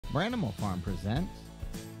Branimal Farm presents.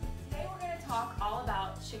 Today we're going to talk all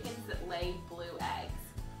about chickens that lay blue eggs.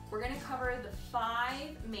 We're going to cover the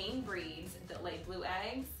 5 main breeds that lay blue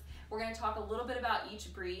eggs. We're going to talk a little bit about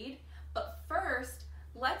each breed, but first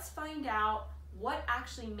let's find out what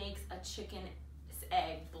actually makes a chicken's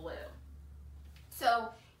egg blue. So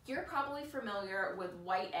you're probably familiar with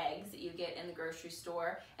white eggs that you get in the grocery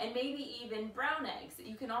store, and maybe even brown eggs that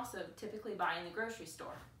you can also typically buy in the grocery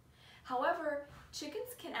store. However, chickens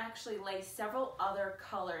can actually lay several other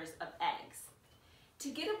colors of eggs. To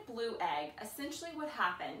get a blue egg, essentially what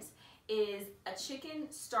happens is a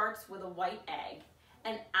chicken starts with a white egg,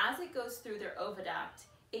 and as it goes through their oviduct,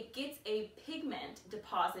 it gets a pigment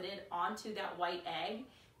deposited onto that white egg,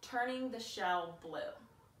 turning the shell blue.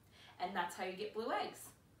 And that's how you get blue eggs.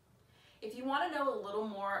 If you want to know a little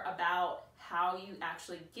more about how you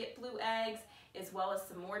actually get blue eggs, as well as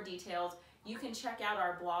some more details, you can check out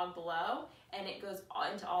our blog below, and it goes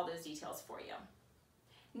into all those details for you.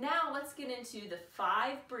 Now let's get into the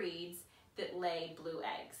 5 breeds that lay blue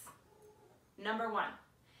eggs. Number 1,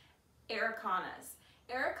 Araucanas.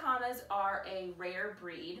 Araucanas are a rare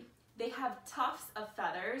breed. They have tufts of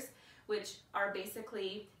feathers, which are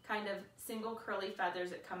basically kind of single curly feathers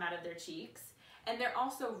that come out of their cheeks. And they're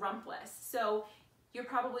also rumpless. So you're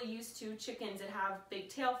probably used to chickens that have big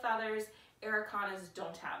tail feathers. Araucanas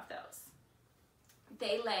don't have those.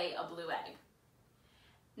 They lay a blue egg.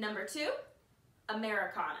 Number 2,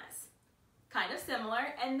 Americanas. Kind of similar,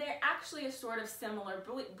 and they're actually a sort of similar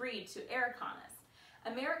breed to Araucanas.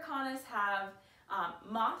 Americanas have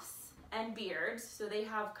muffs and beards, so they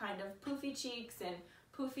have kind of poofy cheeks and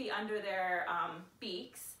poofy under their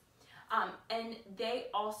beaks, and they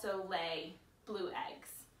also lay blue eggs.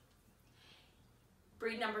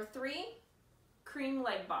 Breed number 3, cream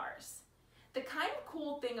leg bars. The kind of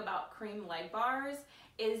cool thing about cream leg bars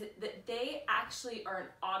is that they actually are an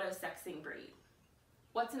auto-sexing breed.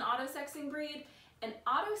 What's an auto-sexing breed? An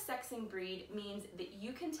auto-sexing breed means that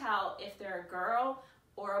you can tell if they're a girl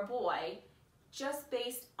or a boy just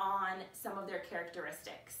based on some of their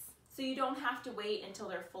characteristics. So you don't have to wait until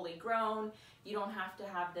they're fully grown, you don't have to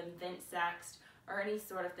have them vint-sexed or any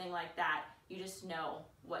sort of thing like that. You just know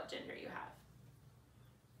what gender you have.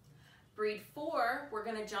 Breed 4, we're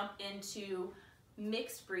going to jump into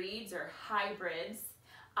mixed breeds or hybrids,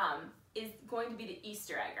 is going to be the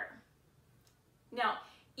Easter egger. Now,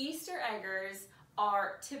 Easter eggers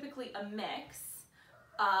are typically a mix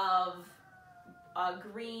of a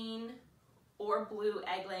green or blue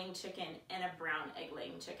egg-laying chicken and a brown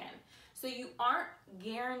egg-laying chicken. So you aren't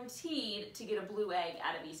guaranteed to get a blue egg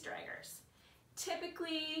out of Easter eggers.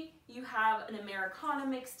 Typically, you have an Americana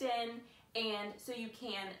mixed in, and so you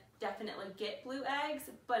can definitely get blue eggs,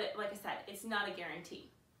 but like I said, it's not a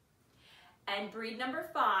guarantee. And breed number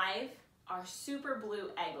 5 are super blue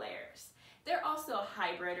egg layers. They're also a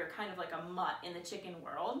hybrid or kind of like a mutt in the chicken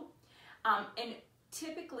world. And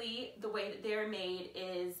typically the way that they're made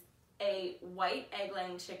is a white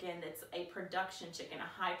egg-laying chicken that's a production chicken,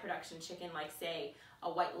 a high production chicken, like say a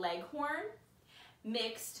white leghorn,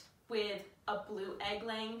 mixed with a blue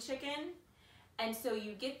egg-laying chicken. And so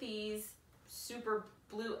you get these super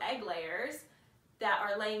blue egg layers that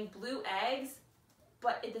are laying blue eggs,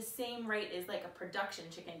 but at the same rate as like a production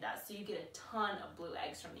chicken does. So you get a ton of blue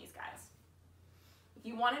eggs from these guys. If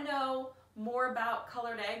you want to know more about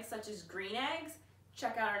colored eggs such as green eggs,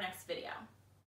 check out our next video.